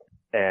game.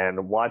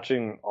 And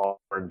watching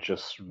Auburn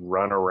just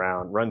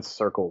run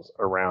circles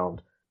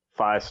around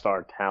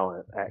 5-star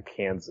talent at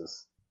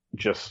Kansas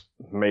just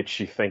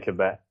makes you think of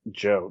that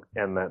joke,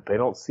 and that they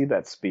don't see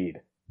that speed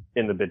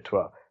in the Big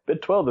 12.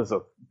 Big 12 is a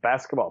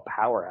basketball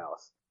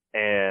powerhouse,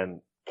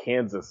 and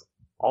Kansas,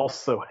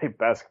 also a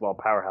basketball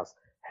powerhouse,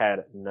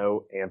 had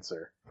no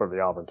answer for the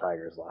Auburn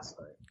Tigers last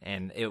night.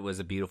 And it was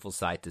a beautiful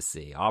sight to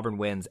see. Auburn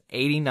wins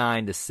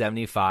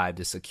 89-75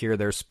 to secure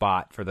their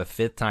spot for the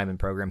 5th time in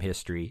program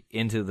history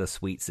into the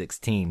Sweet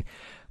 16,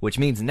 which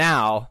means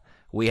now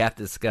we have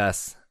to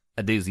discuss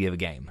a doozy of a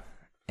game.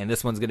 And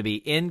this one's going to be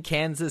in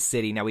Kansas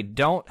City. Now, we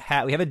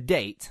have a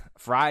date.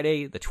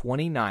 Friday the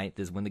 29th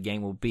is when the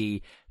game will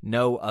be.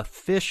 No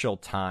official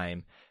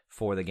time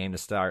for the game to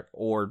start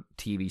or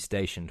TV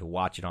station to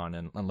watch it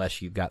on, unless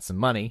you've got some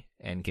money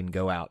and can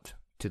go out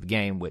to the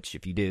game, which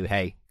if you do,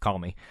 hey, call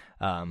me.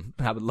 I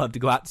would love to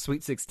go out to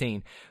Sweet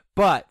 16.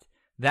 But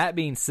that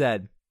being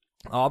said,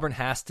 Auburn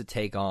has to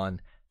take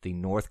on the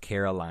North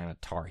Carolina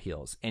Tar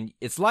Heels. And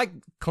it's like,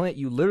 Clint,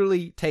 you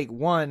literally take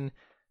one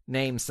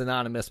name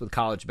synonymous with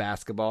college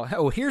basketball.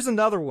 Oh, here's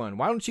another one.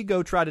 Why don't you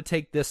go try to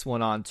take this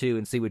one on too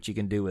and see what you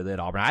can do with it,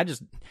 Auburn?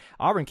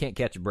 Auburn can't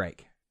catch a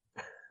break.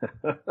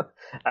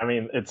 I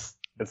mean, it's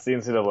the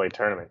NCAA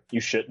tournament. You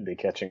shouldn't be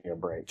catching a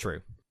break.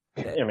 True.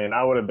 I mean,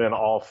 I would have been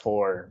all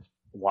for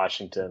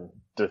Washington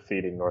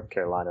defeating North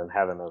Carolina and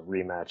having a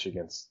rematch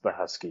against the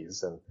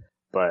Huskies,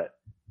 but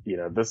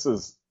this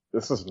is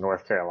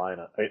North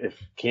Carolina. If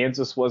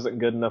Kansas wasn't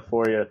good enough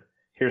for you,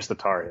 here's the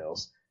Tar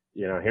Heels.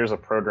 Here's a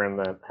program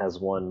that has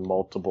won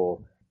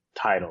multiple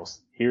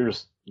titles.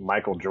 Here's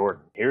Michael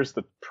Jordan. Here's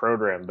the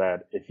program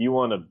that if you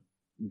want to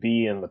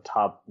be in the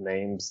top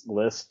names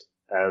list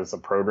as a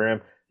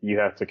program, you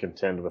have to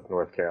contend with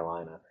North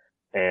Carolina.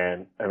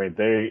 And I mean,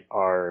 they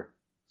are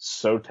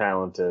so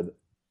talented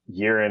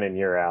year in and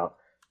year out.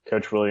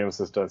 Coach Williams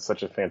has done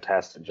such a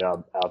fantastic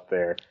job out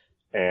there.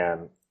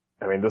 And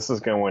I mean, this is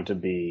going to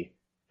be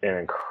an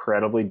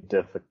incredibly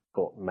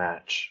difficult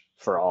match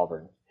for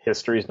Auburn.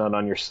 History's not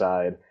on your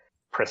side.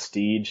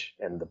 Prestige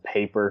and the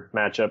paper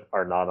matchup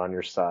are not on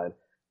your side,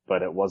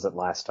 but it wasn't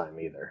last time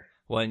either.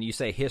 Well, and you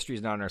say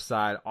history's not on our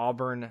side.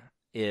 Auburn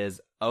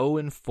is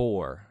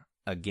 0-4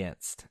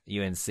 against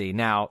UNC.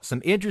 Now,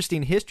 some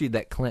interesting history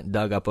that Clint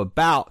dug up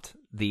about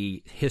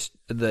the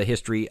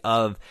history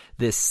of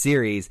this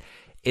series.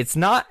 It's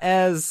not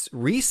as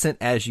recent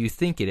as you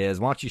think it is.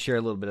 Why don't you share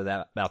a little bit of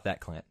that about that,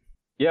 Clint?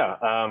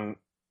 Yeah.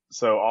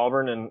 So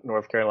Auburn and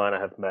North Carolina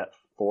have met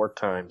 4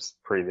 times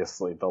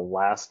previously. The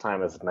last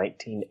time is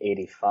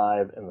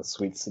 1985 in the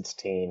Sweet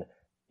 16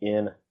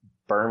 in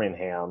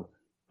Birmingham.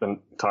 The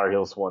Tar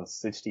Heels won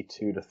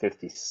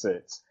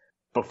 62-56.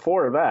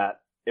 Before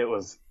that, it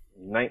was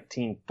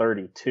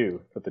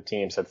 1932 that the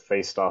teams had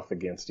faced off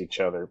against each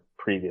other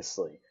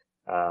previously.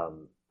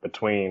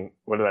 Between,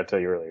 what did I tell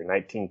you earlier,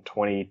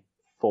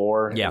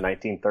 1924 and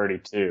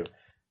 1932,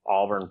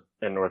 Auburn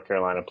and North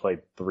Carolina played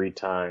 3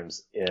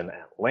 times in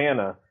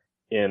Atlanta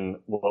in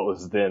what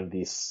was then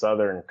the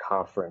Southern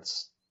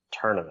Conference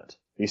tournament.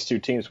 These 2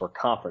 teams were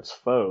conference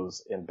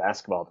foes in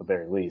basketball at the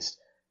very least,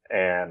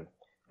 and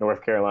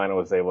North Carolina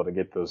was able to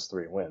get those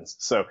 3 wins.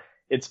 So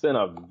it's been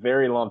a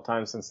very long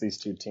time since these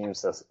 2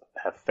 teams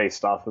have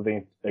faced off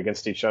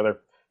against each other.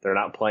 They're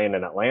not playing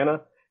in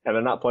Atlanta, and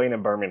they're not playing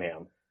in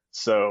Birmingham.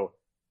 So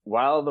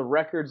while the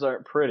records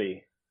aren't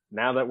pretty,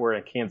 now that we're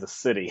in Kansas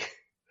City,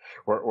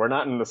 we're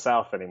not in the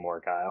South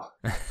anymore, Kyle.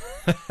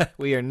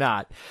 We are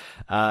not.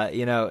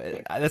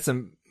 That's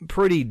some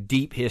pretty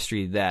deep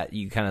history that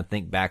you kind of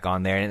think back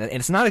on there, and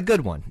it's not a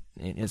good one.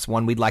 It's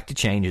one we'd like to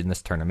change in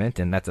this tournament,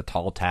 and that's a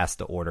tall task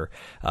to order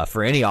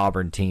for any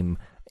Auburn team.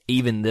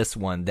 Even this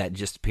one that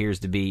just appears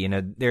to be,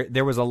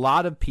 there was a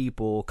lot of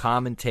people,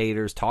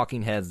 commentators,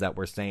 talking heads that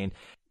were saying,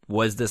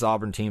 was this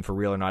Auburn team for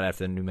real or not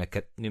after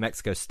the New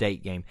Mexico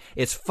State game?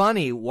 It's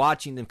funny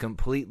watching them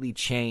completely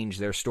change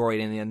their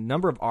story. And the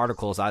number of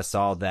articles I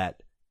saw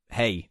that,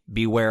 hey,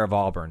 beware of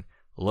Auburn.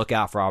 Look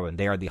out for Auburn.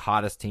 They are the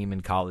hottest team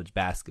in college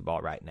basketball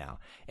right now.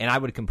 And I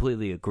would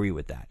completely agree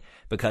with that,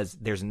 because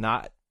there's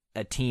not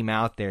a team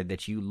out there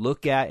that you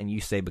look at and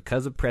you say,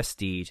 because of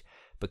prestige,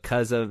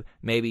 because of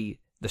maybe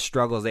the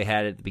struggles they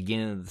had at the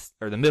beginning of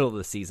or the middle of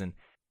the season,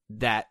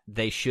 that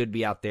they should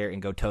be out there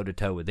and go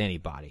toe-to-toe with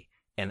anybody.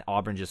 And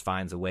Auburn just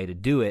finds a way to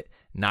do it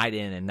night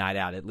in and night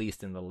out, at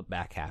least in the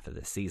back half of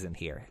the season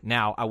here.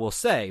 Now, I will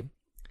say,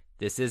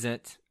 this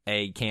isn't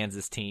a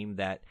Kansas team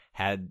that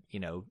had,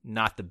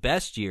 not the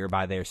best year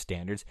by their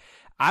standards.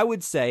 I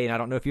would say, and I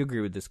don't know if you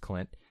agree with this,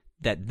 Clint,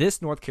 that this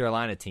North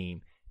Carolina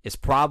team is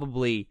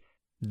probably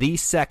the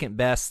second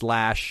best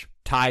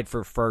 / tied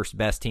for first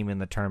best team in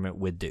the tournament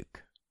with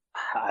Duke.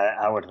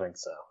 I would think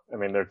so. I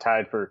mean, they're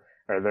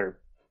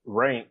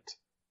ranked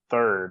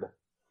 3rd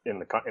in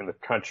the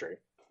country.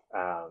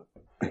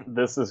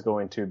 This is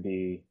going to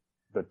be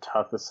the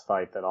toughest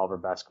fight that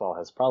Auburn basketball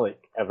has probably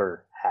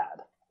ever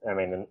had. I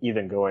mean, and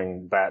even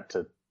going back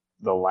to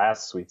the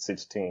last Sweet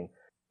 16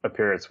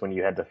 appearance when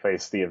you had to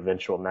face the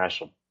eventual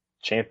national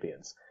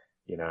champions,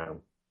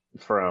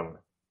 from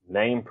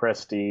name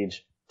prestige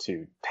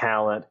to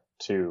talent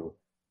to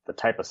the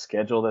type of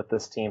schedule that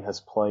this team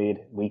has played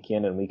week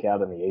in and week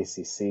out in the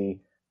ACC,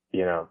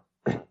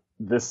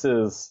 this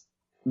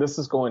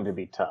is going to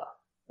be tough.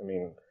 I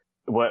mean,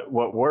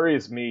 what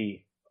worries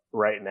me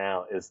right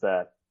now is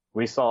that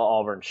we saw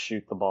Auburn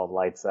shoot the ball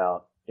lights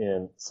out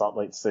in Salt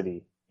Lake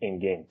City in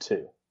Game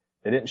 2.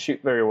 They didn't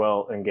shoot very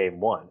well in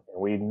Game 1,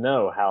 and we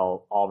know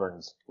how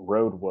Auburn's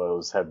road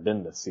woes have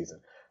been this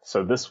season.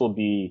 So this will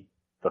be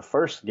the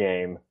first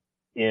game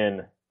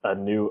in a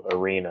new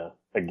arena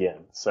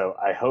again. So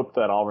I hope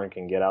that Auburn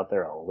can get out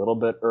there a little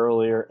bit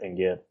earlier and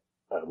get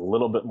a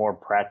little bit more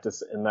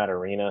practice in that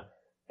arena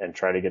and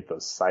try to get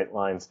those sight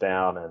lines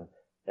down and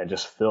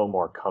just feel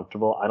more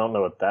comfortable. I don't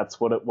know if that's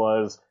what it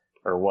was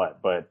or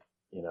what, but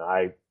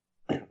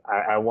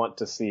I want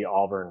to see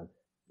Auburn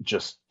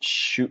just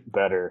shoot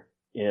better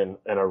in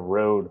a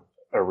road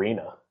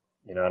arena,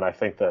 and I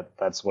think that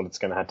that's what it's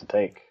going to have to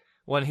take.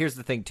 Well, and here's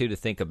the thing too to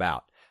think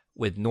about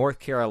with North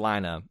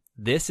Carolina.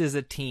 This is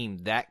a team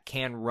that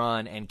can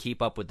run and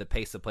keep up with the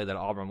pace of play that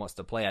Auburn wants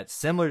to play at,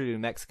 similar to New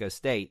Mexico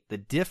State. The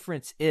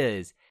difference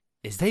is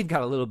they've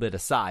got a little bit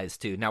of size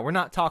too. Now, we're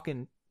not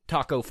talking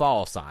Taco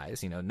Fall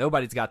size.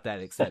 Nobody's got that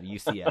except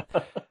UCF.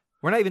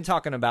 We're not even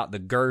talking about the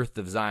girth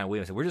of Zion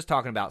Williamson. We're just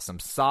talking about some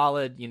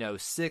solid,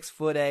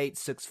 6'8",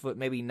 6 foot,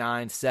 maybe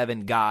 9,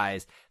 7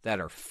 guys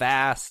that are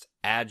fast,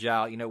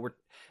 agile.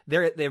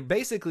 They're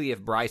basically,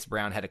 if Bryce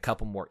Brown had a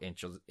couple more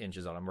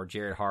inches on him, or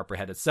Jared Harper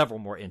had several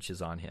more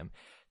inches on him,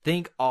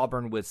 think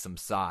Auburn with some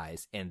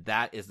size, and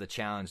that is the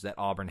challenge that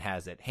Auburn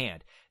has at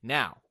hand.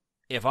 Now,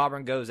 if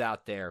Auburn goes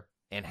out there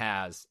and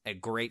has a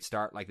great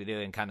start like they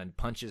did and kind of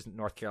punches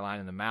North Carolina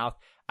in the mouth,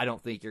 I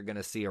don't think you're going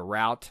to see a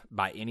rout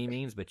by any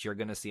means, but you're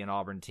going to see an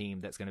Auburn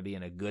team that's going to be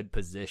in a good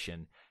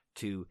position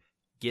to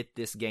get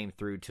this game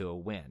through to a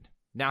win.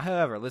 Now,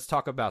 however, let's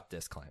talk about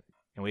this, Clint.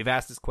 And we've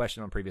asked this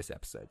question on previous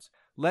episodes.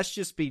 Let's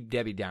just be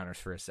Debbie Downers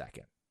for a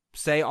second.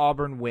 Say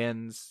Auburn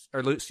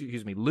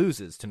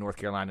loses to North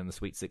Carolina in the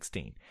Sweet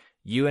 16.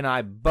 You and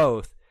I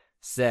both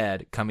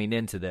said coming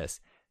into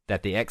this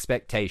that the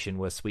expectation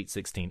was Sweet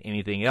 16.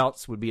 Anything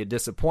else would be a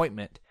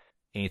disappointment.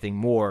 Anything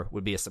more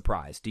would be a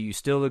surprise. Do you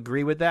still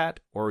agree with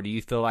that, or do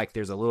you feel like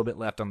there's a little bit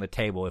left on the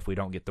table if we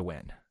don't get the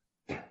win?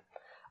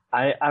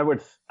 I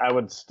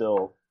would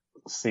still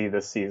see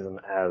this season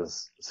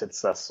as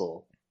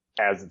successful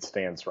as it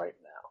stands right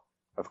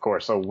now. of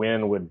course, a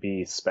win would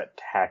be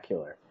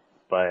spectacular,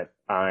 but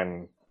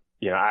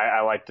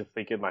I like to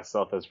think of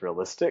myself as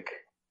realistic,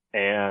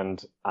 and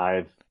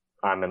I'm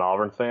an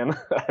Auburn fan.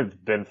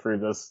 I've been through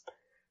this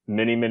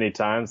many, many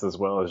times, as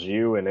well as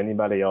you and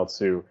anybody else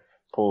who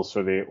pulls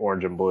for the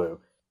orange and blue.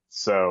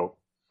 So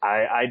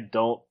I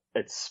don't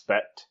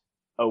expect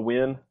a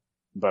win,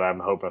 but I'm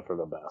hoping for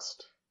the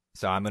best.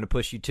 So I'm going to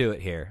push you to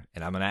it here,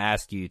 and I'm going to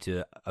ask you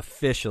to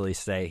officially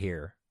say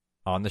here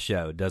on the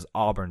show, does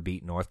Auburn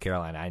beat North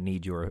Carolina? I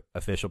need your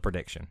official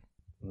prediction.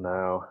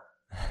 No.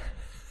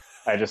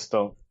 I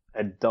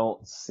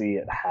don't see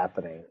it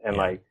happening. And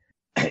I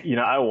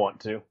want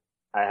to.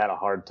 I had a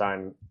hard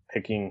time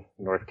picking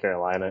North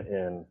Carolina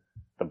in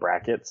the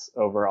brackets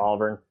over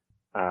Auburn.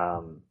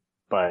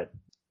 But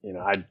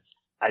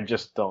I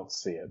just don't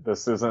see it.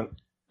 This isn't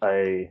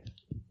a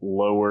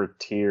lower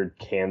tiered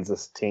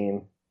Kansas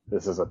team.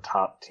 This is a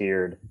top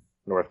tiered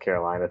North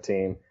Carolina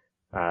team.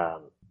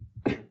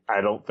 I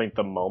don't think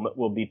the moment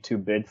will be too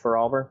big for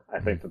Auburn. I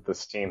think that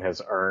this team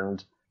has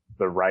earned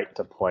the right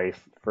to play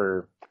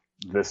for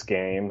this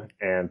game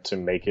and to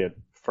make it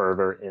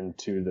further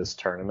into this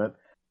tournament.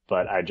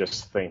 But I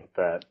just think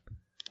that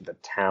the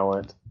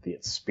talent, the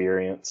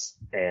experience,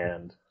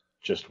 and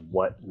just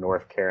what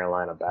North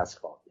Carolina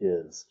basketball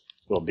is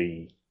will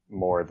be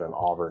more than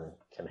Auburn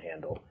can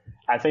handle.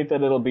 I think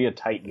that it'll be a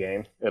tight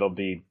game. It'll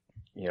be,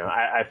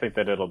 I think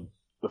that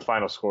the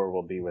final score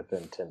will be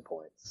within 10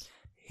 points.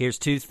 Here's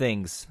two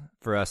things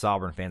for us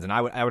Auburn fans, and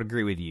I would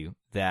agree with you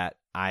that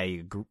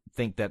I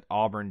think that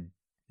Auburn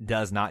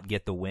does not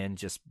get the win,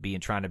 just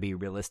trying to be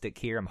realistic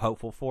here. I'm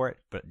hopeful for it,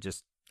 but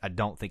I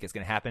don't think it's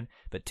going to happen.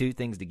 But two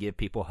things to give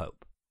people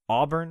hope.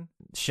 Auburn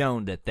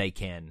shown that they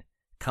can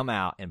come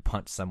out and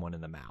punch someone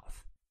in the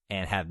mouth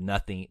and have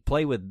nothing,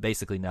 play with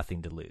basically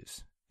nothing to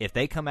lose. If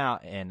they come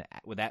out and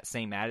with that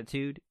same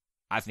attitude,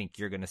 I think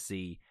you're going to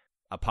see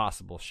a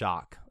possible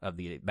shock of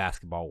the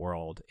basketball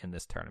world in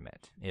this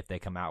tournament if they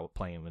come out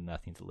playing with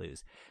nothing to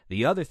lose.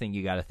 The other thing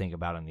you got to think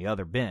about on the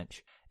other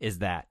bench is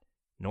that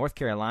North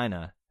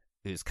Carolina,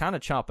 who's kind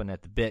of chomping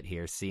at the bit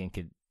here, seeing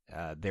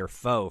their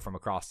foe from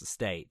across the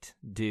state,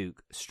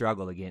 Duke,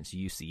 struggle against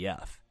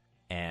UCF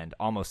and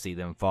almost see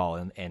them fall.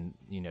 And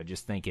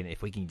just thinking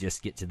if we can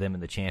just get to them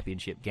in the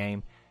championship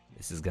game,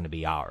 this is going to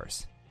be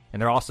ours.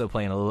 And they're also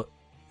playing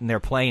they're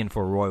playing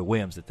for Roy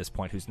Williams at this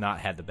point, who's not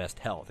had the best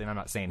health. And I'm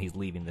not saying he's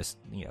leaving this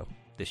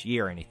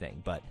year or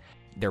anything, but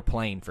they're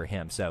playing for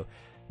him. So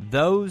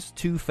those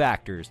two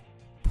factors,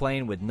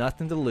 playing with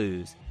nothing to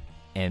lose,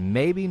 and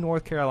maybe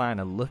North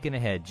Carolina looking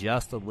ahead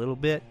just a little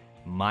bit,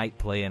 might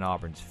play in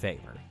Auburn's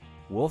favor.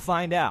 We'll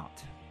find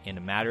out in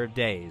a matter of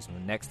days. When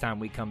the next time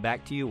we come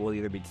back to you, we'll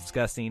either be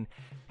discussing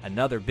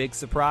another big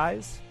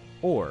surprise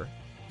or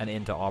an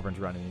end to Auburn's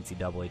run in the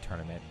NCAA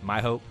tournament.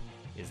 My hope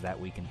is that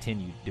we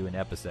continue doing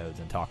episodes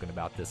and talking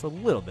about this a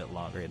little bit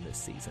longer in this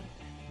season.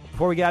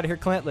 Before we get out of here,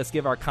 Clint, let's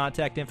give our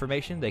contact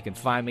information. They can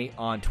find me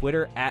on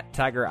Twitter at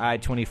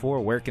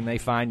TigerEye24. Where can they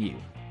find you?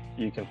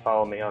 You can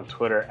follow me on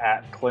Twitter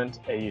at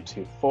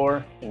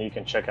ClintAU24, and you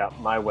can check out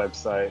my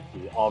website,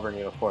 the Auburn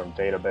Uniform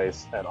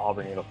Database, at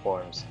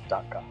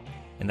auburnuniforms.com.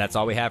 And that's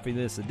all we have for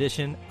this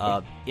edition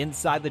of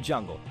Inside the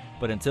Jungle.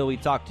 But until we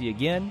talk to you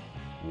again,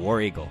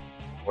 War Eagle.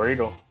 War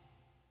Eagle.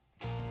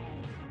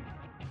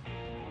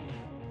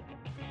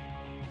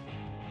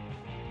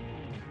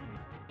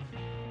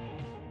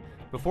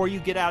 Before you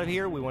get out of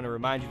here, we want to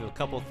remind you of a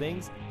couple of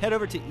things. Head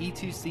over to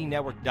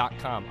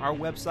e2cnetwork.com, our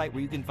website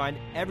where you can find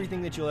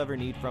everything that you'll ever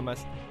need from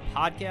us,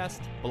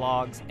 podcasts,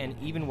 blogs, and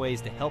even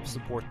ways to help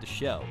support the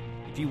show.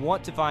 If you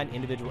want to find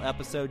individual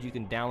episodes, you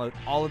can download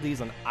all of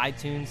these on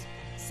iTunes,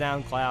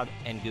 SoundCloud,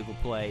 and Google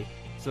Play.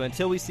 So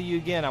until we see you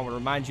again, I want to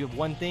remind you of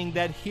one thing,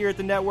 that here at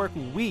the network,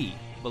 we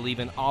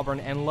believe in Auburn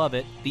and love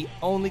it. The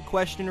only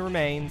question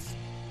remains,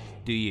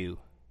 do you?